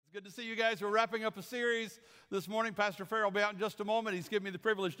Good to see you guys. We're wrapping up a series this morning. Pastor Farrell will be out in just a moment. He's given me the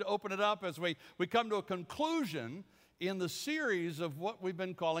privilege to open it up as we come to a conclusion in the series of what we've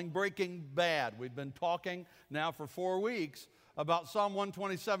been calling Breaking Bad. We've been talking now for 4 weeks about Psalm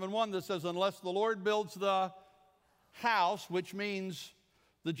 127:1 that says, unless the Lord builds the house, which means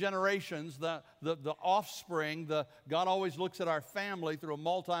the generations, the offspring, God always looks at our family through a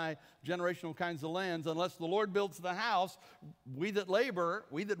multi-generational kinds of lens. Unless the Lord builds the house, we that labor,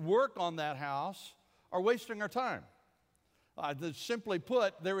 we that work on that house are wasting our time. Simply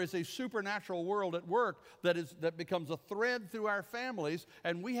put, there is a supernatural world at work that becomes a thread through our families,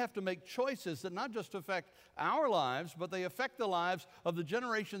 and we have to make choices that not just affect our lives, but they affect the lives of the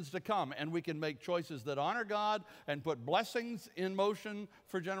generations to come. And we can make choices that honor God and put blessings in motion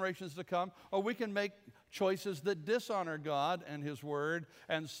for generations to come, or we can make choices that dishonor God and His Word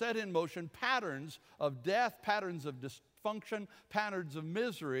and set in motion patterns of death, patterns of dysfunction, patterns of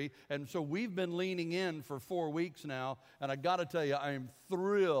misery. And so we've been leaning in for 4 weeks now, and I got to tell you, I am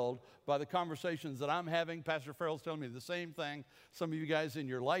thrilled by the conversations that I'm having. Pastor Farrell's telling me the same thing. Some of you guys in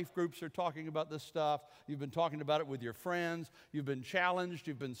your life groups are talking about this stuff. You've been talking about it with your friends. You've been challenged.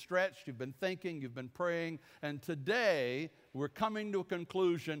 You've been stretched. You've been thinking. You've been praying. And today, we're coming to a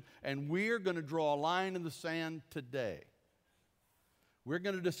conclusion, and we're going to draw a line in the sand today. We're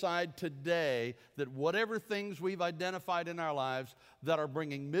going to decide today that whatever things we've identified in our lives that are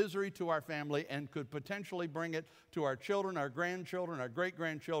bringing misery to our family and could potentially bring it to our children, our grandchildren, our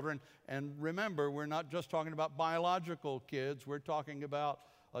great-grandchildren. And remember, we're not just talking about biological kids. We're talking about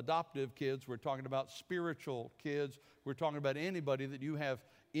adoptive kids. We're talking about spiritual kids. We're talking about anybody that you have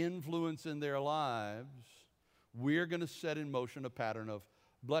influence in their lives. We're going to set in motion a pattern of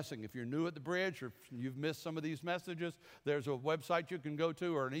blessing. If you're new at the bridge or if you've missed some of these messages, there's a website you can go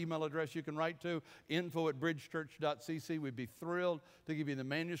to or an email address you can write to, info@bridgechurch.cc. We'd be thrilled to give you the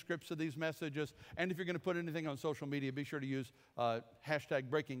manuscripts of these messages. And if you're going to put anything on social media, be sure to use hashtag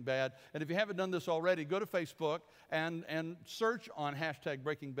Breaking Bad. And if you haven't done this already, go to Facebook and search on hashtag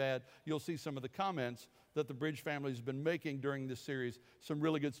Breaking Bad. You'll see some of the comments that the Bridge family has been making during this series. Some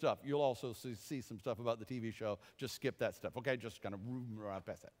really good stuff. You'll also see some stuff about the TV show. Just skip that stuff, okay? Just kind of right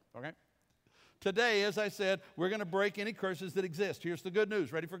past that, okay? Today, as I said, we're going to break any curses that exist. Here's the good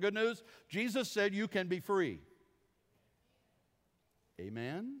news. Ready for good news? Jesus said you can be free.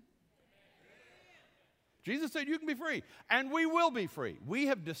 Amen? Jesus said you can be free, and we will be free. We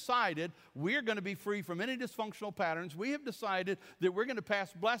have decided we're going to be free from any dysfunctional patterns. We have decided that we're going to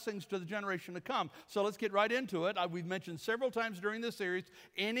pass blessings to the generation to come. So let's get right into it. We've mentioned several times during this series,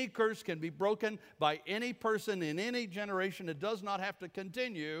 any curse can be broken by any person in any generation. It does not have to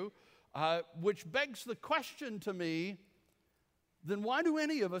continue, which begs the question to me, then why do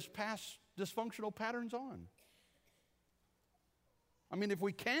any of us pass dysfunctional patterns on? I mean, if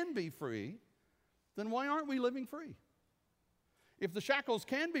we can be free, then why aren't we living free? If the shackles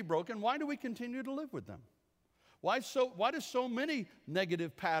can be broken, why do we continue to live with them? Why do so many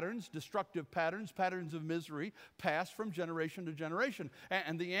negative patterns, destructive patterns, patterns of misery pass from generation to generation?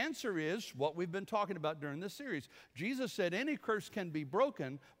 And the answer is what we've been talking about during this series. Jesus said any curse can be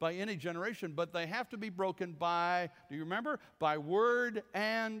broken by any generation, but they have to be broken by, do you remember? By word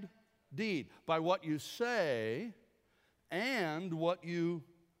and deed. By what you say and what you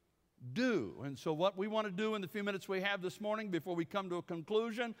do. And so what we want to do in the few minutes we have this morning before we come to a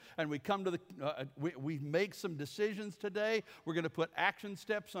conclusion and we come to we make some decisions today. We're going to put action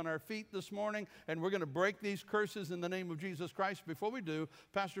steps on our feet this morning, and we're going to break these curses in the name of Jesus Christ. Before we do,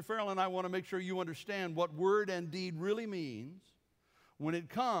 Pastor Farrell and I want to make sure you understand what word and deed really means when it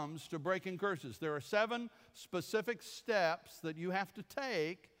comes to breaking curses. There are 7 specific steps that you have to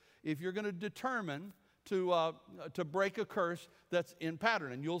take if you're going to determine to break a curse that's in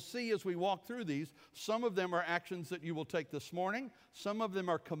pattern. And you'll see as we walk through these, some of them are actions that you will take this morning. Some of them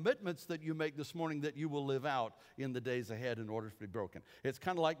are commitments that you make this morning that you will live out in the days ahead in order to be broken. It's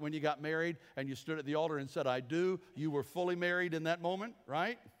kind of like when you got married and you stood at the altar and said, I do. You were fully married in that moment,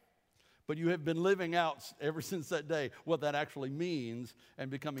 right? But you have been living out ever since that day what that actually means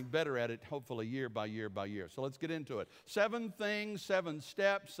and becoming better at it, hopefully year by year by year. So let's get into it. 7 things, 7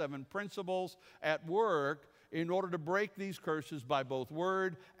 steps, 7 principles at work in order to break these curses by both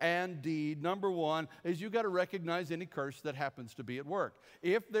word and deed. Number 1 is you got to recognize any curse that happens to be at work.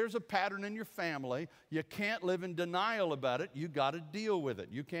 If there's a pattern in your family, you can't live in denial about it. You got to deal with it.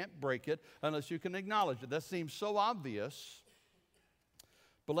 You can't break it unless you can acknowledge it. That seems so obvious.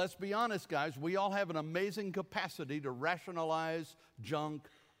 But let's be honest, guys, we all have an amazing capacity to rationalize junk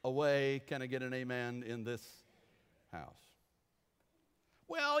away. Can I get an amen in this house?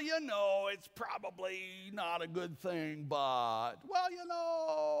 Well, you know, it's probably not a good thing, but, well, you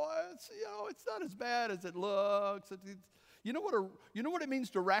know, it's not as bad as it looks. You know what it means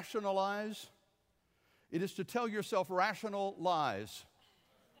to rationalize? It is to tell yourself rational lies.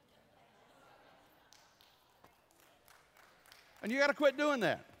 And you got to quit doing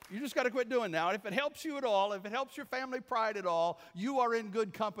that. You just got to quit doing that. If it helps you at all, if it helps your family pride at all, you are in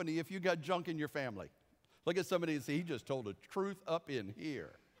good company if you got junk in your family. Look at somebody and say, he just told the truth up in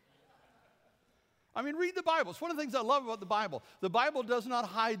here. I mean, read the Bible. It's one of the things I love about the Bible. The Bible does not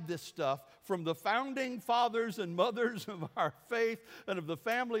hide this stuff from the founding fathers and mothers of our faith and of the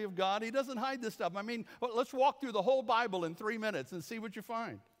family of God. He doesn't hide this stuff. I mean, let's walk through the whole Bible in 3 minutes and see what you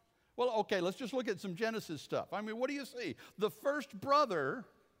find. Well, okay, let's just look at some Genesis stuff. I mean, what do you see? The first brother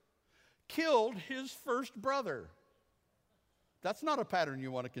killed his first brother. That's not a pattern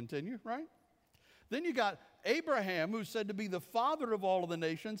you want to continue, right? Then you got Abraham, who's said to be the father of all of the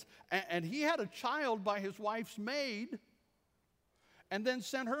nations, and he had a child by his wife's maid, and then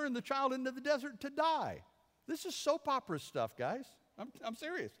sent her and the child into the desert to die. This is soap opera stuff, guys. I'm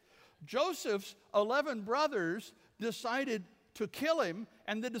serious. Joseph's 11 brothers decided to kill him,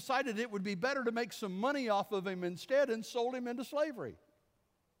 and they decided it would be better to make some money off of him instead, and sold him into slavery.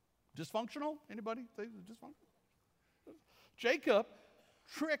 Dysfunctional? Anybody think dysfunctional? Jacob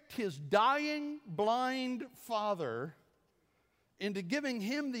tricked his dying, blind father into giving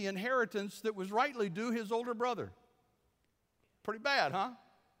him the inheritance that was rightly due his older brother. Pretty bad, huh?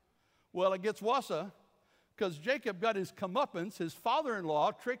 Well, it gets worse, because Jacob got his comeuppance. His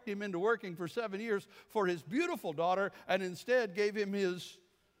father-in-law tricked him into working for 7 years for his beautiful daughter, and instead gave him his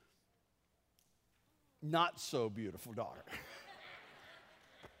not-so-beautiful daughter.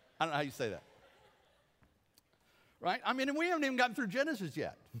 I don't know how you say that. Right? I mean, and we haven't even gotten through Genesis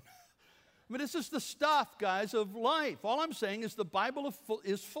yet. I mean, this is the stuff, guys, of life. All I'm saying is the Bible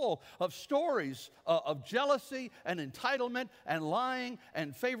is full of stories of jealousy and entitlement and lying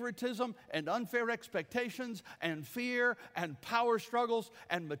and favoritism and unfair expectations and fear and power struggles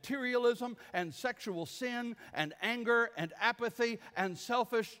and materialism and sexual sin and anger and apathy and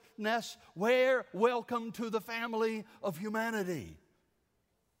selfishness. Welcome to the family of humanity.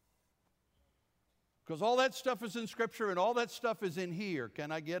 Because all that stuff is in Scripture and all that stuff is in here.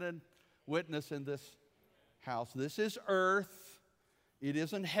 Can I get a witness in this house? This is earth. It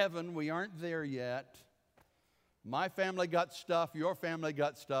isn't heaven. We aren't there yet. My family got stuff. Your family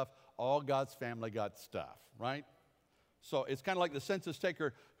got stuff. All God's family got stuff, right? So it's kind of like the census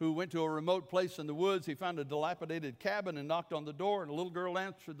taker who went to a remote place in the woods. He found a dilapidated cabin and knocked on the door, and a little girl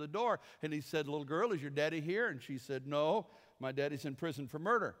answered the door. And he said, "Little girl, is your daddy here?" And she said, "No, my daddy's in prison for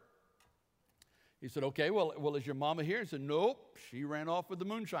murder." He said, "Okay, well, is your mama here?" He said, "Nope, she ran off with the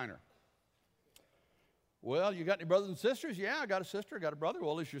moonshiner." "Well, you got any brothers and sisters?" "Yeah, I got a sister, I got a brother."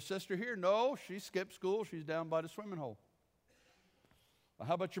 "Well, is your sister here?" "No, she skipped school. She's down by the swimming hole." "Well,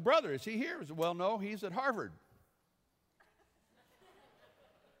 how about your brother? Is he here?" He said, "Well, no, he's at Harvard."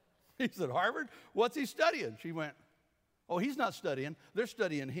 He said, "Harvard? What's he studying?" She went, "Oh, he's not studying. They're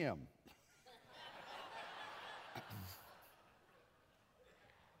studying him."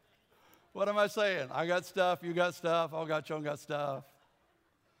 What am I saying? I got stuff, you got stuff, all got you got stuff.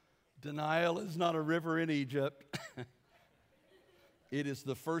 Denial is not a river in Egypt. It is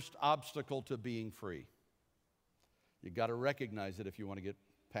the first obstacle to being free. You got to recognize it if you want to get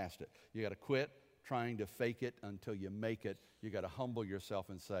past it. You got to quit trying to fake it until you make it. You got to humble yourself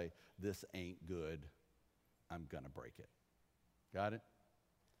and say, "This ain't good. I'm going to break it." Got it?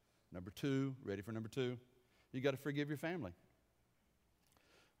 Number two, ready for number two? You got to forgive your family.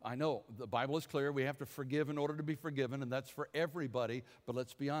 I know the Bible is clear. We have to forgive in order to be forgiven, and that's for everybody. But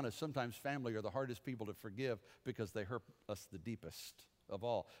let's be honest, sometimes family are the hardest people to forgive because they hurt us the deepest of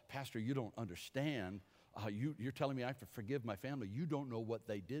all. "Pastor, you don't understand. You're telling me I have to forgive my family. You don't know what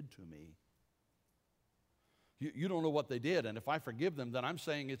they did to me. You don't know what they did, and if I forgive them, then I'm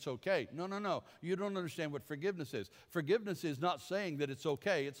saying it's okay." No. You don't understand what forgiveness is. Forgiveness is not saying that it's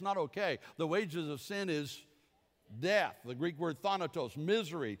okay. It's not okay. The wages of sin is death. The Greek word thanatos,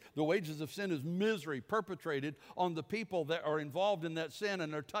 misery. The wages of sin is misery perpetrated on the people that are involved in that sin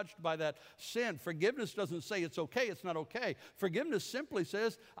and are touched by that sin. Forgiveness doesn't say it's okay, it's not okay. Forgiveness simply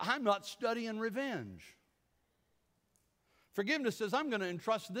says, I'm not studying revenge. Forgiveness says, I'm going to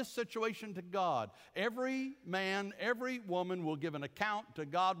entrust this situation to God. Every man, every woman will give an account to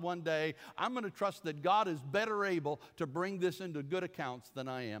God one day. I'm going to trust that God is better able to bring this into good accounts than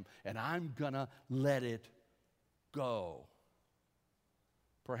I am, and I'm going to let it go.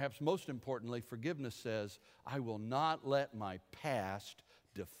 Perhaps most importantly, forgiveness says, I will not let my past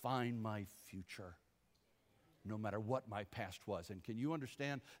define my future. no matter what my past was. And can you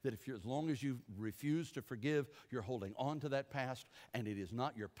understand that as long as you refuse to forgive, you're holding on to that past, and it is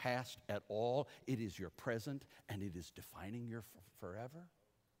not your past at all. It is your present, and it is defining your forever.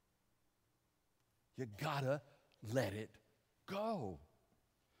 You gotta let it go.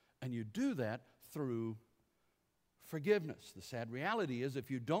 And you do that through forgiveness. The sad reality is if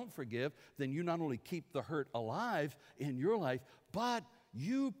you don't forgive, then you not only keep the hurt alive in your life, but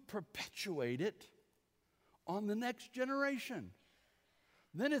you perpetuate it on the next generation.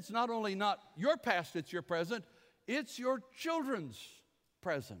 Then it's not only not your past, it's your present, it's your children's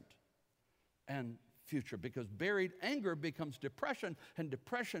present and future, because buried anger becomes depression, and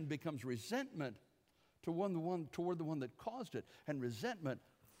depression becomes resentment toward the one that caused it, and resentment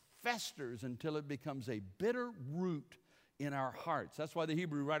festers until it becomes a bitter root in our hearts. That's why the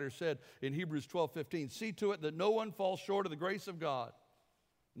Hebrew writer said in Hebrews 12:15, see to it that no one falls short of the grace of God.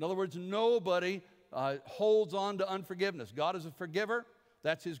 In other words, nobody holds on to unforgiveness. God is a forgiver.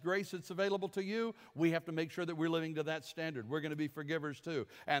 That's His grace that's available to you. We have to make sure that we're living to that standard. We're going to be forgivers too.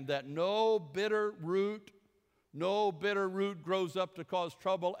 And that no bitter root grows up to cause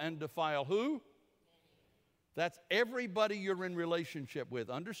trouble and defile who? That's everybody you're in relationship with.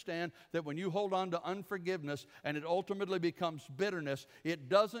 Understand that when you hold on to unforgiveness and it ultimately becomes bitterness, it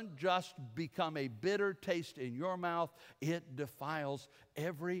doesn't just become a bitter taste in your mouth, it defiles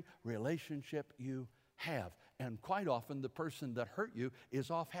every relationship you have. And quite often the person that hurt you is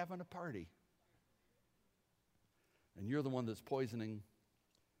off having a party. And you're the one that's poisoning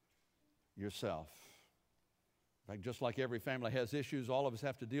yourself. In fact, just like every family has issues, all of us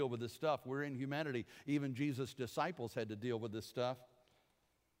have to deal with this stuff. We're in humanity. Even Jesus' disciples had to deal with this stuff.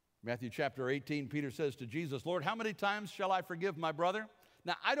 Matthew chapter 18, Peter says to Jesus, Lord, how many times shall I forgive my brother?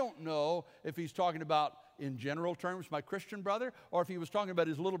 Now, I don't know if he's talking about, in general terms, my Christian brother, or if he was talking about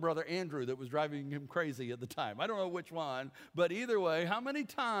his little brother Andrew that was driving him crazy at the time. I don't know which one, but either way, how many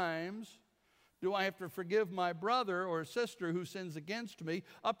times do I have to forgive my brother or sister who sins against me?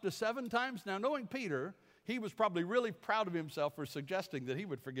 Up to 7 times? Now, knowing Peter, he was probably really proud of himself for suggesting that he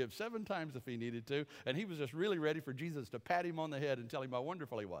would forgive 7 times if he needed to, and he was just really ready for Jesus to pat him on the head and tell him how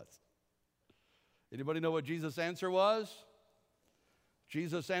wonderful he was. Anybody know what Jesus' answer was?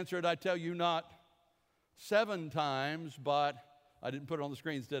 Jesus answered, I tell you, not 7 times, but, I didn't put it on the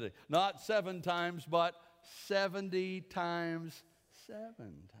screens, did I? Not 7 times, but 70 times 7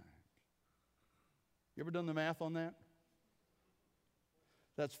 times. You ever done the math on that?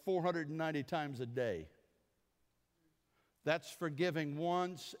 That's 490 times a day. That's forgiving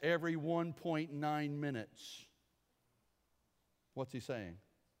once every 1.9 minutes. What's he saying?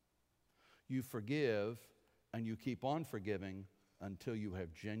 You forgive and you keep on forgiving until you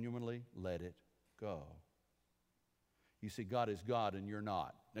have genuinely let it go. You see, God is God and you're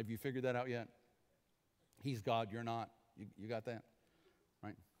not. Have you figured that out yet? He's God, you're not. You got that?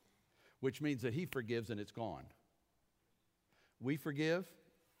 Right? Which means that He forgives and it's gone. We forgive,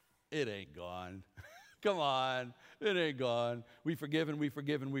 it ain't gone. Come on, it ain't gone. We forgive and we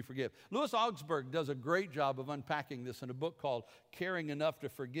forgive and we forgive. Louis Augsburg does a great job of unpacking this in a book called Caring Enough to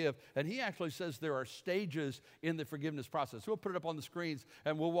Forgive. And he actually says there are stages in the forgiveness process. We'll put it up on the screens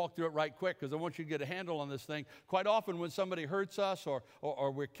and we'll walk through it right quick because I want you to get a handle on this thing. Quite often when somebody hurts us or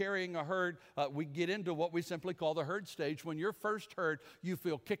we're carrying a hurt, we get into what we simply call the hurt stage. When you're first hurt, you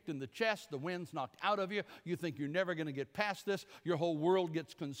feel kicked in the chest, the wind's knocked out of you, you think you're never going to get past this, your whole world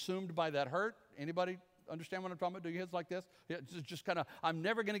gets consumed by that hurt. Anybody understand what I'm talking about? Do your heads like this? It's just kind of, I'm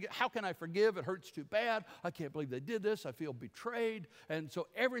never going to get, how can I forgive? It hurts too bad. I can't believe they did this. I feel betrayed. And so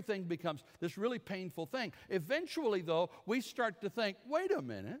everything becomes this really painful thing. Eventually, though, we start to think, wait a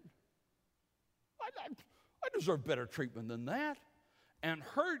minute. I deserve better treatment than that. And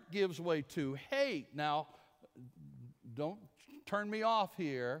hurt gives way to hate. Now, don't turn me off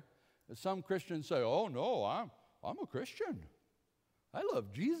here. Some Christians say, oh, no, I'm a Christian. I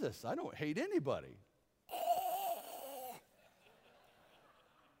love Jesus. I don't hate anybody.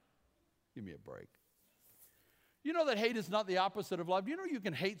 Give me a break. You know that hate is not the opposite of love? Do you know you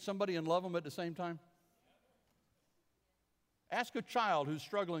can hate somebody and love them at the same time? Ask a child who's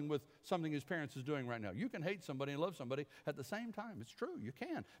struggling with something his parents is doing right now. You can hate somebody and love somebody at the same time. It's true, you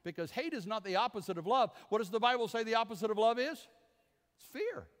can. Because hate is not the opposite of love. What does the Bible say the opposite of love is? It's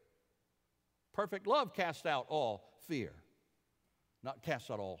fear. Perfect love casts out all fear, not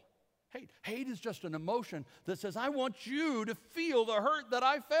casts out all hate. Hate is just an emotion that says, I want you to feel the hurt that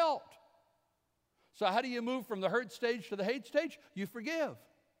I felt. So how do you move from the hurt stage to the hate stage? You forgive.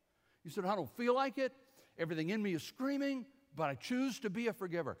 You said, I don't feel like it. Everything in me is screaming. but I choose to be a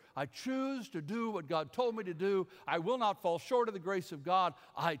forgiver. I choose to do what God told me to do. I will not fall short of the grace of God.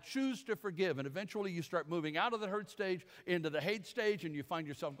 I choose to forgive. And eventually you start moving out of the hurt stage into the hate stage, and you find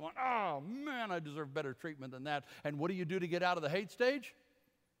yourself going, oh, man, I deserve better treatment than that. And what do you do to get out of the hate stage?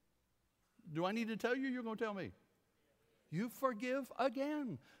 Do I need to tell you? You're going to tell me. You forgive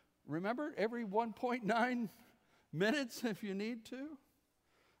again. Remember, every 1.9 minutes if you need to,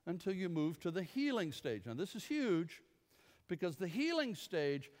 until you move to the healing stage. Now, this is huge, because the healing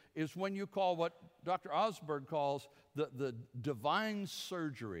stage is when you call what Dr. Osberg calls the divine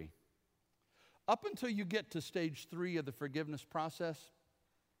surgery. Up until you get to stage 3 of the forgiveness process,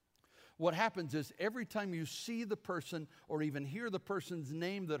 what happens is every time you see the person or even hear the person's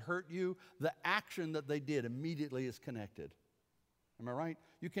name that hurt you, the action that they did immediately is connected. Am I right?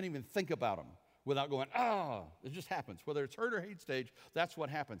 You can't even think about them without going, it just happens. Whether it's hurt or hate stage, that's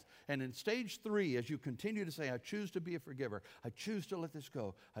what happens. And in stage 3, as you continue to say, I choose to be a forgiver, I choose to let this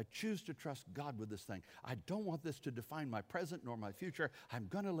go, I choose to trust God with this thing, I don't want this to define my present nor my future, I'm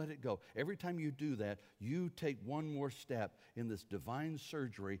going to let it go. Every time you do that, you take one more step in this divine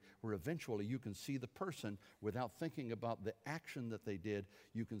surgery where eventually you can see the person without thinking about the action that they did.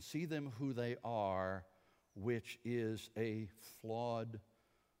 You can see them who they are, which is a flawed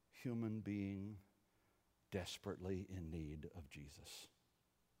human being desperately in need of Jesus.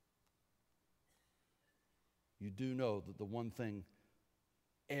 You do know that the one thing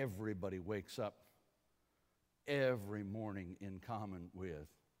everybody wakes up every morning in common with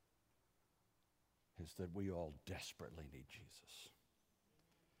is that we all desperately need Jesus.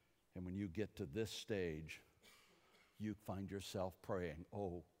 And when you get to this stage, you find yourself praying,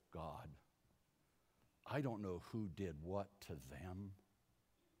 oh God, I don't know who did what to them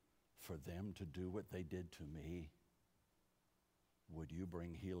for them to do what they did to me. Would you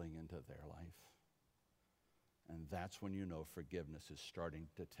bring healing into their life? And that's when you know forgiveness is starting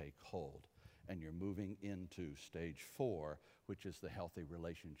to take hold. And you're moving into stage 4, which is the healthy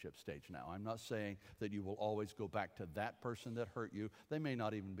relationship stage. Now, I'm not saying that you will always go back to that person that hurt you. They may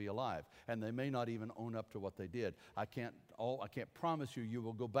not even be alive, and they may not even own up to what they did. I can't promise you you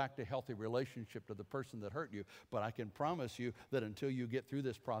will go back to healthy relationship to the person that hurt you, but I can promise you that until you get through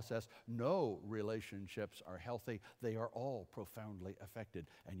this process, no relationships are healthy. They are all profoundly affected,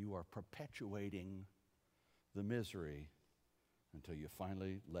 and you are perpetuating the misery until you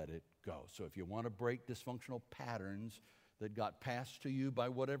finally let it go. So if you want to break dysfunctional patterns that got passed to you by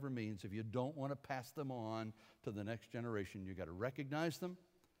whatever means, if you don't want to pass them on to the next generation, you got to recognize them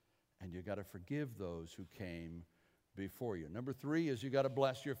and you got to forgive those who came before you. Number 3 is you got to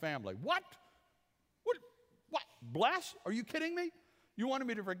bless your family. What? What? Bless? Are you kidding me? You wanted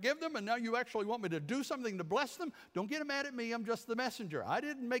me to forgive them, and now you actually want me to do something to bless them? Don't get mad at me. I'm just the messenger. I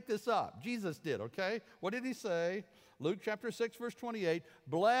didn't make this up. Jesus did, okay? What did he say? Luke chapter 6, verse 28,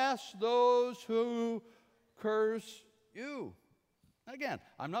 bless those who curse you. Again,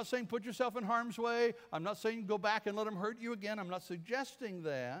 I'm not saying put yourself in harm's way. I'm not saying go back and let them hurt you again. I'm not suggesting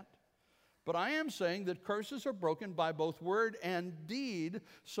that. But I am saying that curses are broken by both word and deed.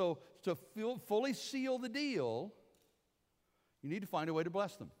 So to fully seal the deal, you need to find a way to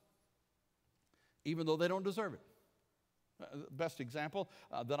bless them, even though they don't deserve it. The best example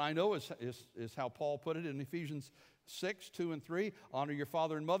that I know is how Paul put it in Ephesians 6, 2 and 3. Honor your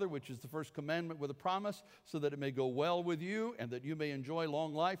father and mother, which is the first commandment with a promise, so that it may go well with you and that you may enjoy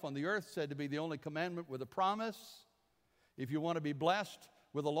long life on the earth, said to be the only commandment with a promise. If you want to be blessed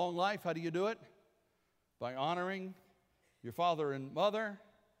with a long life, how do you do it? By honoring your father and mother.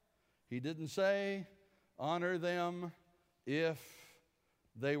 He didn't say honor them if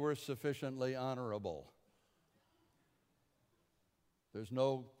they were sufficiently honorable. There's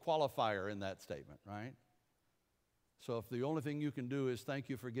no qualifier in that statement, right? So if the only thing you can do is thank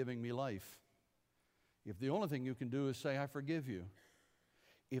you for giving me life, if the only thing you can do is say I forgive you,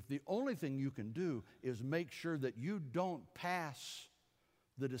 if the only thing you can do is make sure that you don't pass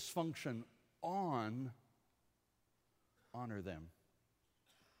the dysfunction on, honor them.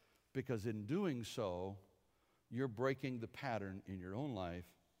 Because in doing so, you're breaking the pattern in your own life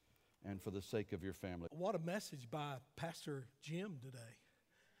and for the sake of your family. What a message by Pastor Jim today.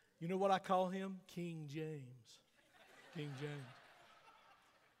 You know what I call him? King James. King James.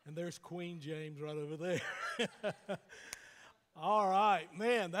 And there's Queen James right over there. All right,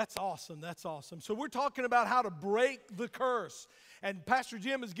 man, that's awesome. That's awesome. So we're talking about how to break the curse. And Pastor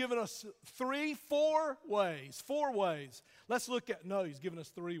Jim has given us 4 ways. 4 ways. Let's look at, no, he's given us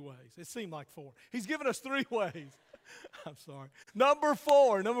 3 ways. It seemed like 4. He's given us 3 ways. I'm sorry. Number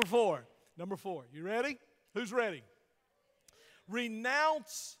 4. You ready? Who's ready?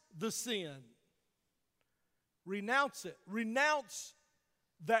 Renounce the sin. Renounce it. Renounce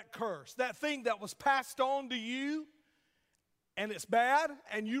that curse, that thing that was passed on to you, and it's bad,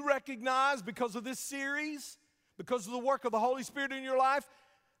 and you recognize because of this series, because of the work of the Holy Spirit in your life,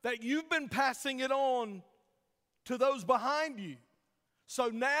 that you've been passing it on to those behind you. So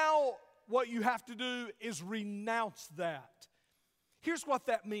now what you have to do is renounce that. Here's what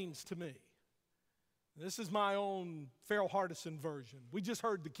that means to me. This is my own Farrell Hardison version. We just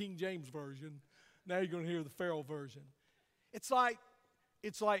heard the King James version. Now you're going to hear the Farrell version. It's like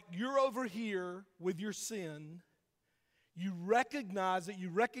you're over here with your sin. You recognize it. You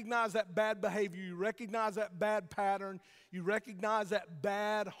recognize that bad behavior. You recognize that bad pattern. You recognize that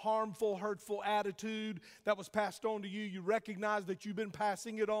bad, harmful, hurtful attitude that was passed on to you. You recognize that you've been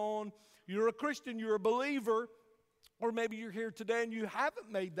passing it on. You're a Christian. You're a believer. Or maybe you're here today and you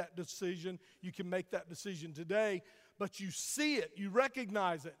haven't made that decision. You can make that decision today, but you see it. You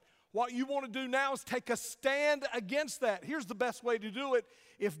recognize it. What you want to do now is take a stand against that. Here's the best way to do it.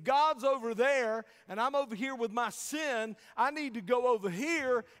 If God's over there and I'm over here with my sin, I need to go over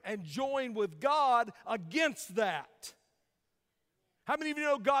here and join with God against that. How many of you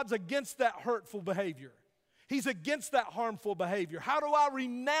know God's against that hurtful behavior? He's against that harmful behavior. How do I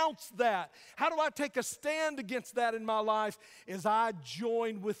renounce that? How do I take a stand against that in my life? Is I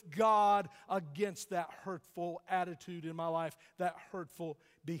join with God against that hurtful attitude in my life, that hurtful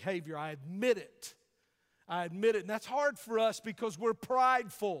behavior. I admit it. I admit it. And that's hard for us because we're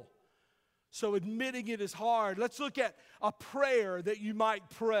prideful. So admitting it is hard. Let's look at a prayer that you might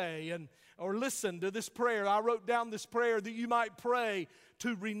pray or listen to this prayer. I wrote down this prayer that you might pray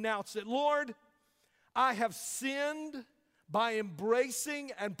to renounce it. Lord, I have sinned by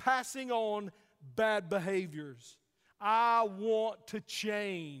embracing and passing on bad behaviors. I want to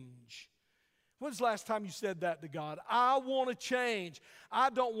change. When's the last time you said that to God? I want to change. I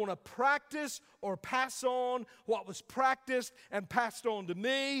don't want to practice or pass on what was practiced and passed on to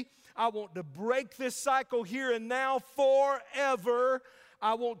me. I want to break this cycle here and now forever.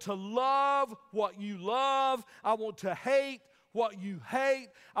 I want to love what you love. I want to hate what you hate.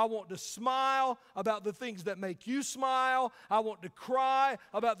 I want to smile about the things that make you smile. I want to cry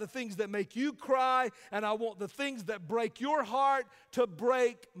about the things that make you cry. And I want the things that break your heart to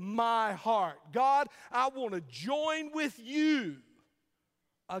break my heart. God, I want to join with you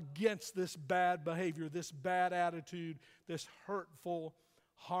against this bad behavior, this bad attitude, this hurtful,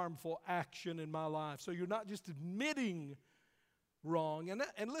 harmful action in my life. So you're not just admitting wrong.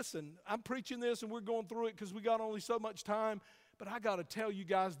 And listen, I'm preaching this and we're going through it because we got only so much time. But I got to tell you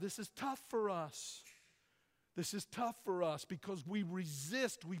guys, this is tough for us. This is tough for us because we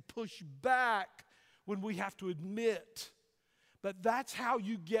resist, we push back when we have to admit. But that's how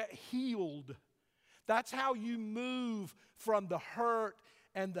you get healed. That's how you move from the hurt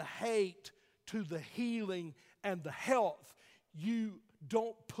and the hate to the healing and the health. You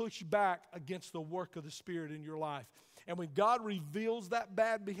don't push back against the work of the Spirit in your life. And when God reveals that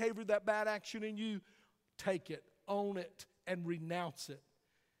bad behavior, that bad action in you, take it, own it, and renounce it.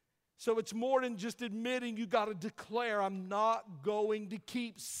 So it's more than just admitting. You got to declare, I'm not going to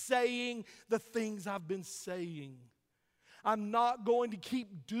keep saying the things I've been saying. I'm not going to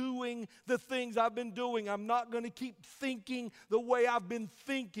keep doing the things I've been doing. I'm not going to keep thinking the way I've been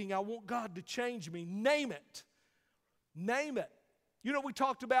thinking. I want God to change me. Name it. Name it. You know, we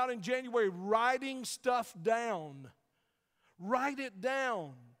talked about in January writing stuff down. Write it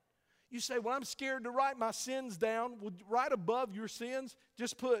down. You say, well, I'm scared to write my sins down. Well, right above your sins,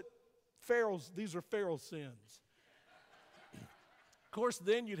 just put these are Pharaoh's sins. Of course,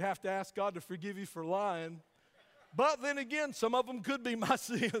 then you'd have to ask God to forgive you for lying. But then again, some of them could be my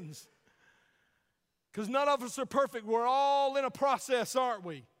sins. Because none of us are perfect. We're all in a process, aren't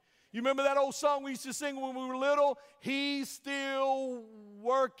we? You remember that old song we used to sing when we were little? He's still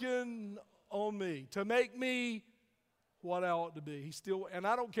working on me to make me what I ought to be. He's still, and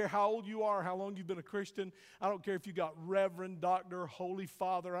I don't care how old you are, how long you've been a Christian. I don't care if you got Reverend, Doctor, Holy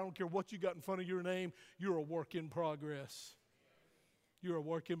Father. I don't care what you got in front of your name. You're a work in progress. You're a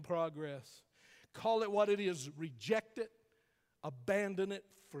work in progress. Call it what it is. Reject it, abandon it,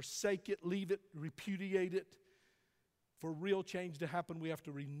 forsake it, leave it, repudiate it. For real change to happen, we have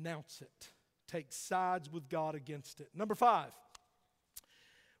to renounce it. Take sides with God against it. Number 5,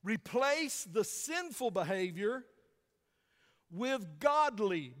 replace the sinful behavior with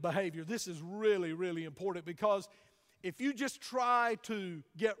godly behavior. This is really, really important because if you just try to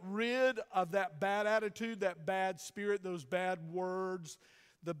get rid of that bad attitude, that bad spirit, those bad words,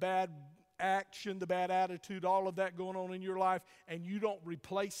 the bad action, the bad attitude, all of that going on in your life, and you don't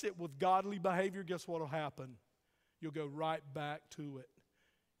replace it with godly behavior, guess what will happen? You'll go right back to it.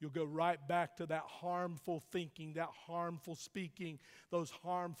 you'll go right back to that harmful thinking, that harmful speaking, those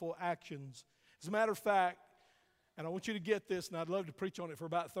harmful actions. As a matter of fact, and I want you to get this, and I'd love to preach on it for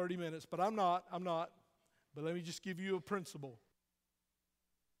about 30 minutes, but I'm not. But let me just give you a principle.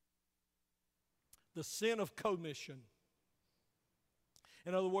 The sin of commission.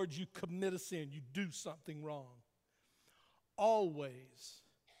 In other words, you commit a sin, you do something wrong, always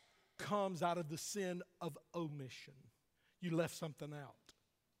comes out of the sin of omission. You left something out.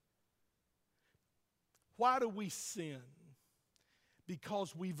 Why do we sin?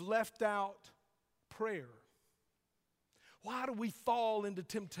 Because we've left out prayer. Why do we fall into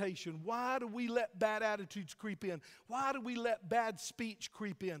temptation? Why do we let bad attitudes creep in? Why do we let bad speech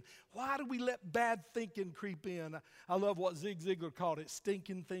creep in? Why do we let bad thinking creep in? I love what Zig Ziglar called it,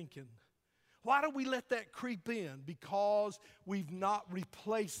 stinking thinking. Why do we let that creep in? Because we've not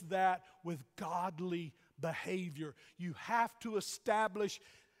replaced that with godly behavior. You have to establish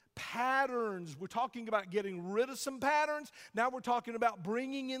patterns. We're talking about getting rid of some patterns. Now we're talking about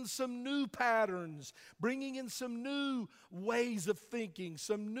bringing in some new patterns, bringing in some new ways of thinking,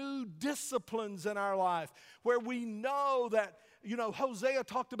 some new disciplines in our life where we know that, Hosea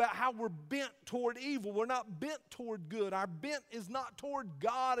talked about how we're bent toward evil. We're not bent toward good. Our bent is not toward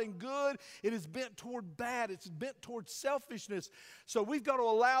God and good. It is bent toward bad. It's bent toward selfishness. So we've got to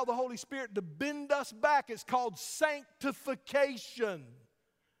allow the Holy Spirit to bend us back. It's called sanctification.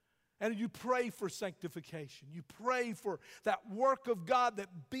 And you pray for sanctification. You pray for that work of God that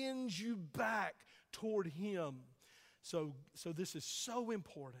bends you back toward Him. So this is so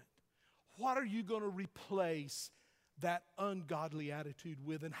important. What are you going to replace that ungodly attitude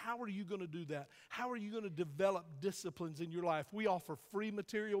with? And how are you going to do that? How are you going to develop disciplines in your life? We offer free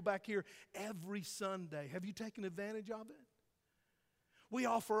material back here every Sunday. Have you taken advantage of it? We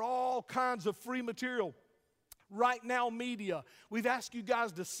offer all kinds of free material. Right Now Media. We've asked you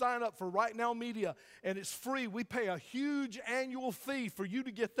guys to sign up for Right Now Media, and it's free. We pay a huge annual fee for you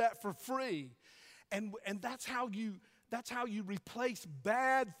to get that for free. And that's how you replace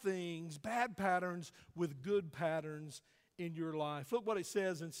bad things, bad patterns with good patterns in your life. Look what it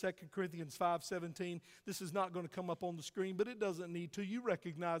says in 2 Corinthians 5:17. This is not going to come up on the screen, but it doesn't need to. You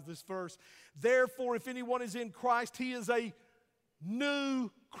recognize this verse. Therefore, if anyone is in Christ, he is a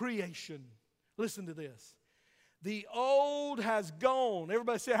new creation. Listen to this. The old has gone.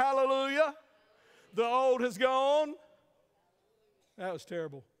 Everybody say hallelujah. The old has gone. That was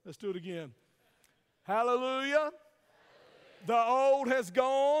terrible. Let's do it again. Hallelujah. The old has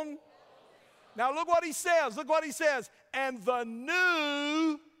gone. Now look what he says. Look what he says. And the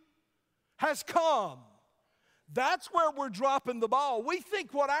new has come. That's where we're dropping the ball. We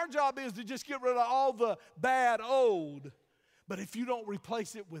think what our job is to just get rid of all the bad old. But if you don't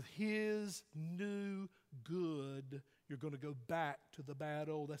replace it with His new good, you're going to go back to the bad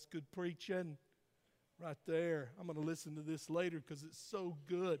old. That's good preaching right there. I'm going to listen to this later because it's so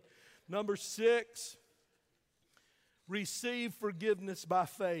good. Number 6, receive forgiveness by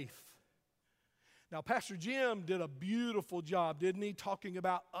faith. Now, Pastor Jim did a beautiful job, didn't he, talking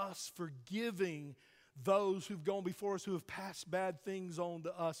about us forgiving those who've gone before us, who have passed bad things on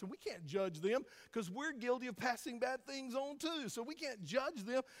to us. And we can't judge them because we're guilty of passing bad things on too. So we can't judge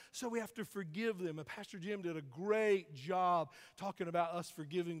them, so we have to forgive them. And Pastor Jim did a great job talking about us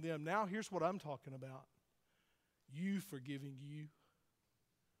forgiving them. Now here's what I'm talking about. You forgiving you.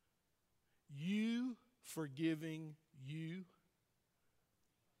 You forgiving you.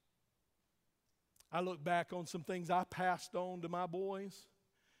 I look back on some things I passed on to my boys,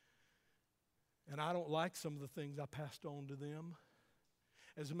 and I don't like some of the things I passed on to them.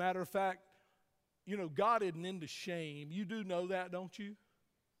 As a matter of fact, God isn't into shame. You do know that, don't you?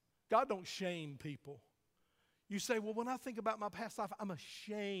 God don't shame people. You say, well, when I think about my past life, I'm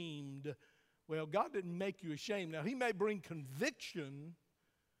ashamed. Well, God didn't make you ashamed. Now, He may bring conviction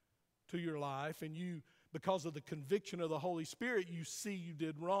to your life, and you, because of the conviction of the Holy Spirit, you see you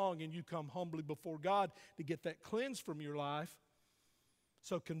did wrong, and you come humbly before God to get that cleansed from your life.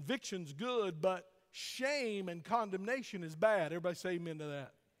 So conviction's good, but shame and condemnation is bad. Everybody say amen to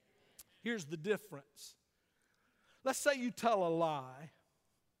that. Here's the difference. Let's say you tell a lie,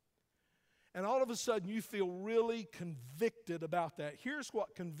 and all of a sudden you feel really convicted about that. Here's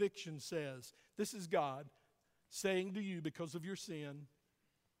what conviction says. This is God saying to you, because of your sin,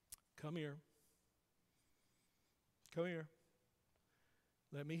 come here. Come here.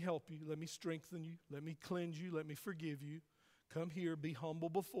 Let me help you. Let me strengthen you. Let me cleanse you. Let me forgive you. Come here, be humble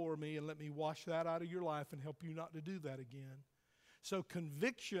before me, and let me wash that out of your life and help you not to do that again. So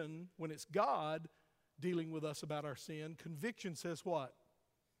conviction, when it's God dealing with us about our sin, conviction says what?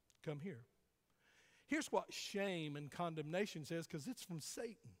 Come here. Here's what shame and condemnation says, because it's from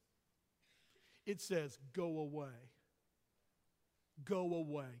Satan. It says, go away. Go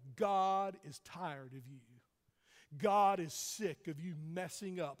away. God is tired of you. God is sick of you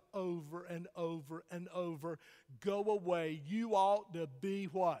messing up over and over and over. Go away. You ought to be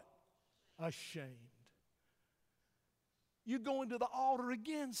what? Ashamed. You're going to the altar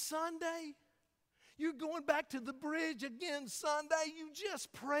again Sunday? You're going back to the bridge again Sunday? You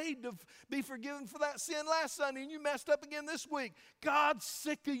just prayed to be forgiven for that sin last Sunday and you messed up again this week. God's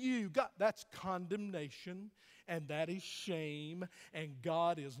sick of you. God, that's condemnation and that is shame, and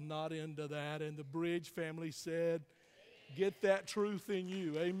God is not into that. And the Bridge family said, get that truth in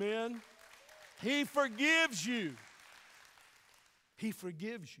you. Amen? He forgives you. He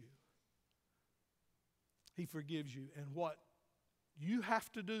forgives you. He forgives you. And what you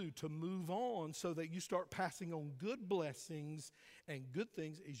have to do to move on so that you start passing on good blessings and good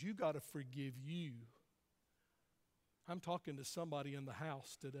things is you got to forgive you. I'm talking to somebody in the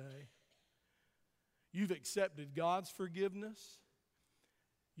house today. You've accepted God's forgiveness.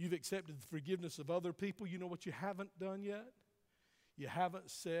 You've accepted the forgiveness of other people. You know what you haven't done yet? You haven't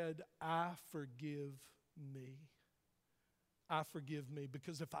said, I forgive me. I forgive me.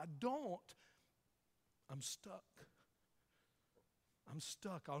 Because if I don't, I'm stuck. I'm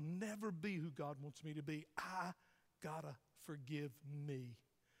stuck. I'll never be who God wants me to be. I gotta forgive me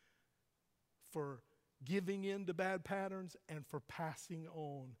for giving in to bad patterns and for passing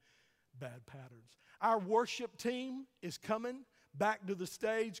on bad patterns. Our worship team is coming back to the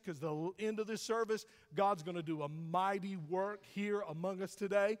stage because the end of this service, God's going to do a mighty work here among us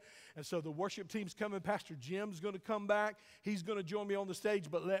today. And so the worship team's coming. Pastor Jim's going to come back. He's going to join me on the stage.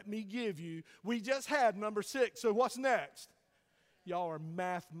 But let me give you, we just had number 6. So what's next? Y'all are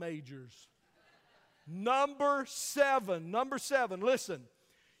math majors. Number 7, listen.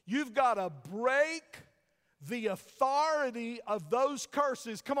 You've got to break the authority of those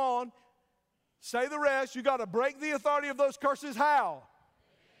curses. Come on. Say the rest. You got to break the authority of those curses. How?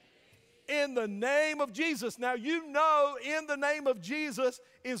 In the name of Jesus. Now you know in the name of Jesus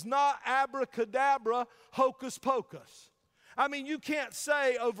is not abracadabra, hocus pocus. I mean, you can't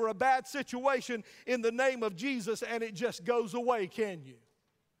say over a bad situation in the name of Jesus and it just goes away, can you?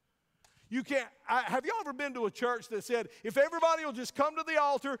 You can't. Have you ever been to a church that said, if everybody will just come to the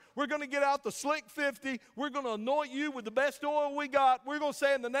altar, we're going to get out the Slick 50, we're going to anoint you with the best oil we got, we're going to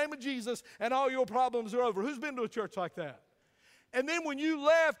say in the name of Jesus, and all your problems are over. Who's been to a church like that? And then when you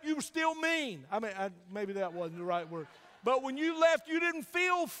left, you were still mean. I mean, maybe that wasn't the right word. But when you left, you didn't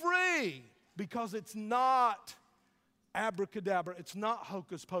feel free because it's not abracadabra. It's not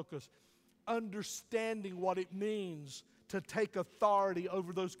hocus pocus. Understanding what it means to take authority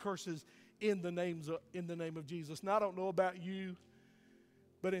over those curses in the name of Jesus. Now, I don't know about you,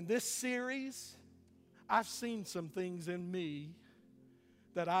 but in this series, I've seen some things in me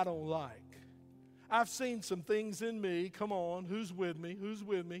that I don't like. I've seen some things in me. Come on, who's with me? Who's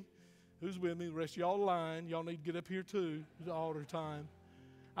with me? Who's with me? The rest of y'all lying. Y'all need to get up here too. It's altar time.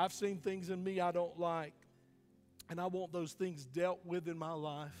 I've seen things in me I don't like, and I want those things dealt with in my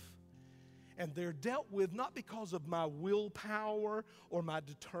life. And they're dealt with not because of my willpower or my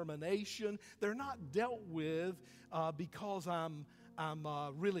determination. They're not dealt with because I'm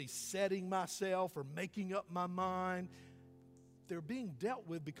really setting myself or making up my mind. They're being dealt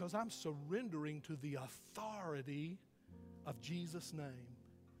with because I'm surrendering to the authority of Jesus' name.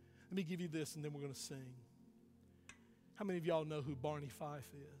 Let me give you this and then we're going to sing. How many of y'all know who Barney Fife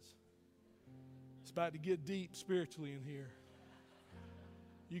is? It's about to get deep spiritually in here.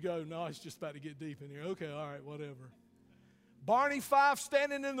 You go, no, it's just about to get deep in here. Okay, all right, whatever. Barney Fife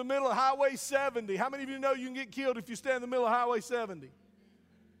standing in the middle of Highway 70. How many of you know you can get killed if you stand in the middle of Highway 70?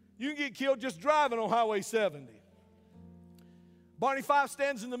 You can get killed just driving on Highway 70. Barney Fife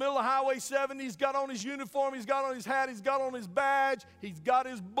stands in the middle of Highway 70. He's got on his uniform. He's got on his hat. He's got on his badge. He's got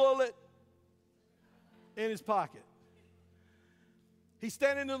his bullet in his pocket. He's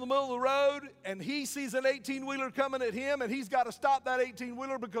standing in the middle of the road, and he sees an 18-wheeler coming at him, and he's got to stop that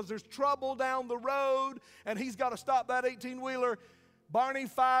 18-wheeler because there's trouble down the road, and he's got to stop that 18-wheeler. Barney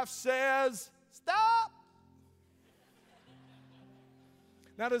Fife says, stop.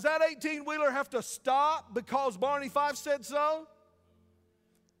 Now, does that 18-wheeler have to stop because Barney Fife said so?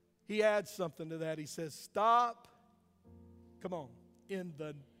 He adds something to that. He says, stop. Come on. In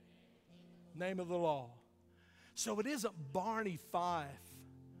the name of the law. So it isn't Barney Fife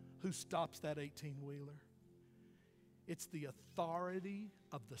who stops that 18-wheeler. It's the authority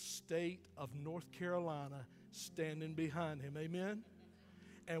of the state of North Carolina standing behind him. Amen?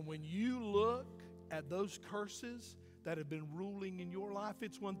 And when you look at those curses that have been ruling in your life.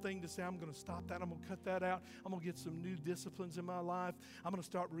 It's one thing to say, I'm going to stop that. I'm going to cut that out. I'm going to get some new disciplines in my life. I'm going to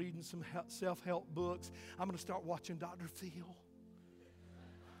start reading some self-help books. I'm going to start watching Dr. Phil.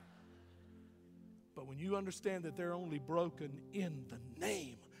 But when you understand that they're only broken in the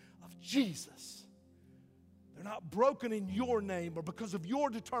name of Jesus, they're not broken in your name or because of your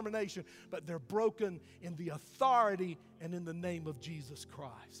determination, but they're broken in the authority and in the name of Jesus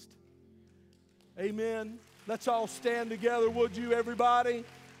Christ. Amen. Let's all stand together, would you, everybody?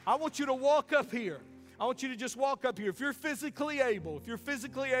 I want you to walk up here. I want you to just walk up here. If you're physically able,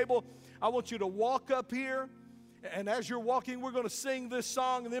 I want you to walk up here. And as you're walking, we're going to sing this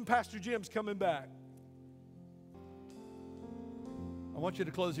song, and then Pastor Jim's coming back. I want you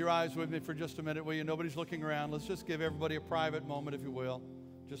to close your eyes with me for just a minute, will you? Nobody's looking around. Let's just give everybody a private moment, if you will.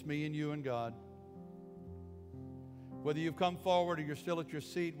 Just me and you and God. Whether you've come forward or you're still at your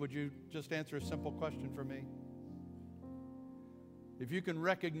seat, would you just answer a simple question for me? If you can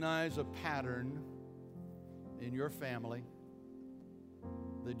recognize a pattern in your family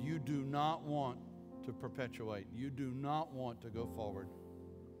that you do not want to perpetuate, you do not want to go forward,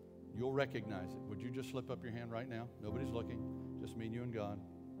 you'll recognize it. Would you just slip up your hand right now? Nobody's looking. Just me and you and God.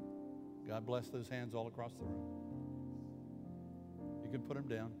 God bless those hands all across the room. You can put them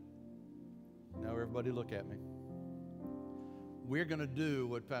down. Now everybody look at me. We're going to do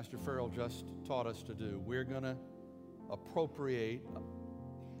what Pastor Farrell just taught us to do. We're going to appropriate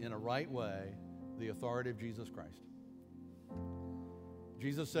in a right way the authority of Jesus Christ.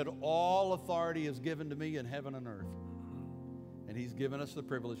 Jesus said, all authority is given to me in heaven and earth. And He's given us the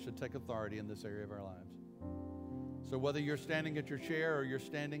privilege to take authority in this area of our lives. So whether you're standing at your chair or you're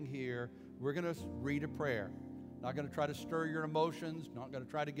standing here, we're going to read a prayer. Not going to try to stir your emotions, not going to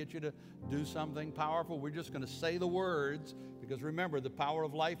try to get you to do something powerful. We're just going to say the words, because remember, the power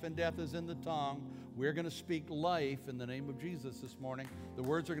of life and death is in the tongue. We're going to speak life in the name of Jesus this morning. The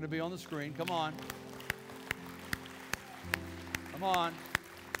words are going to be on the screen. Come on. Come on.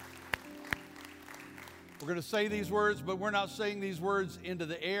 We're going to say these words, but we're not saying these words into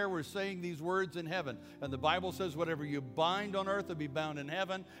the air. We're saying these words in heaven. And the Bible says whatever you bind on earth will be bound in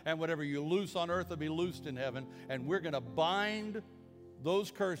heaven, and whatever you loose on earth will be loosed in heaven. And we're going to bind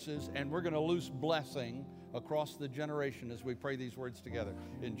those curses, and we're going to loose blessing across the generation as we pray these words together.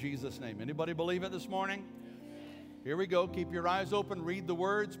 In Jesus' name. Anybody believe it this morning? Here we go. Keep your eyes open. Read the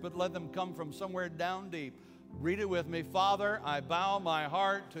words, but let them come from somewhere down deep. Read it with me. Father, I bow my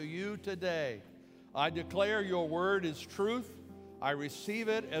heart to you today. I declare your word is truth. I receive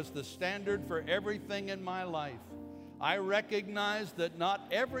it as the standard for everything in my life. I recognize that not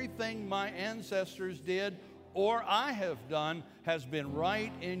everything my ancestors did or I have done has been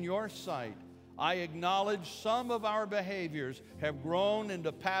right in your sight. I acknowledge some of our behaviors have grown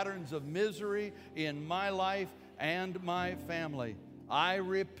into patterns of misery in my life and my family. I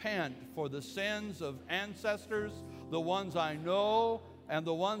repent for the sins of ancestors, the ones I know and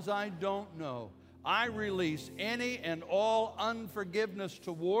the ones I don't know. I release any and all unforgiveness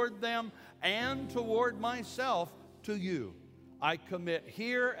toward them and toward myself to you. I commit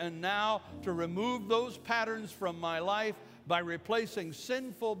here and now to remove those patterns from my life by replacing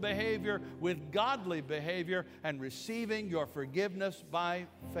sinful behavior with godly behavior and receiving your forgiveness by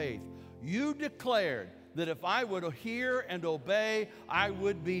faith. You declared that if I would hear and obey, I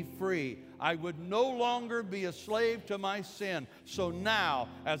would be free. I would no longer be a slave to my sin. So now,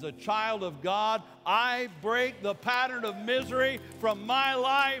 as a child of God, I break the pattern of misery from my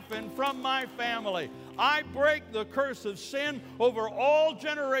life and from my family. I break the curse of sin over all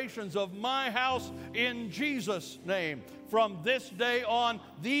generations of my house in Jesus' name. From this day on,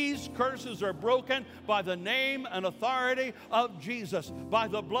 these curses are broken by the name and authority of Jesus, by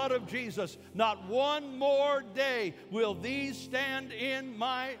the blood of Jesus. Not one more day will these stand in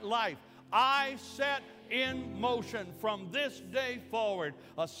my life. I set in motion from this day forward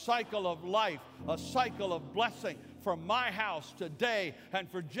a cycle of life, a cycle of blessing for my house today and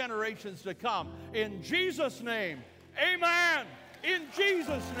for generations to come. In Jesus' name, amen. In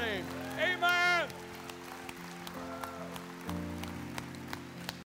Jesus' name, amen.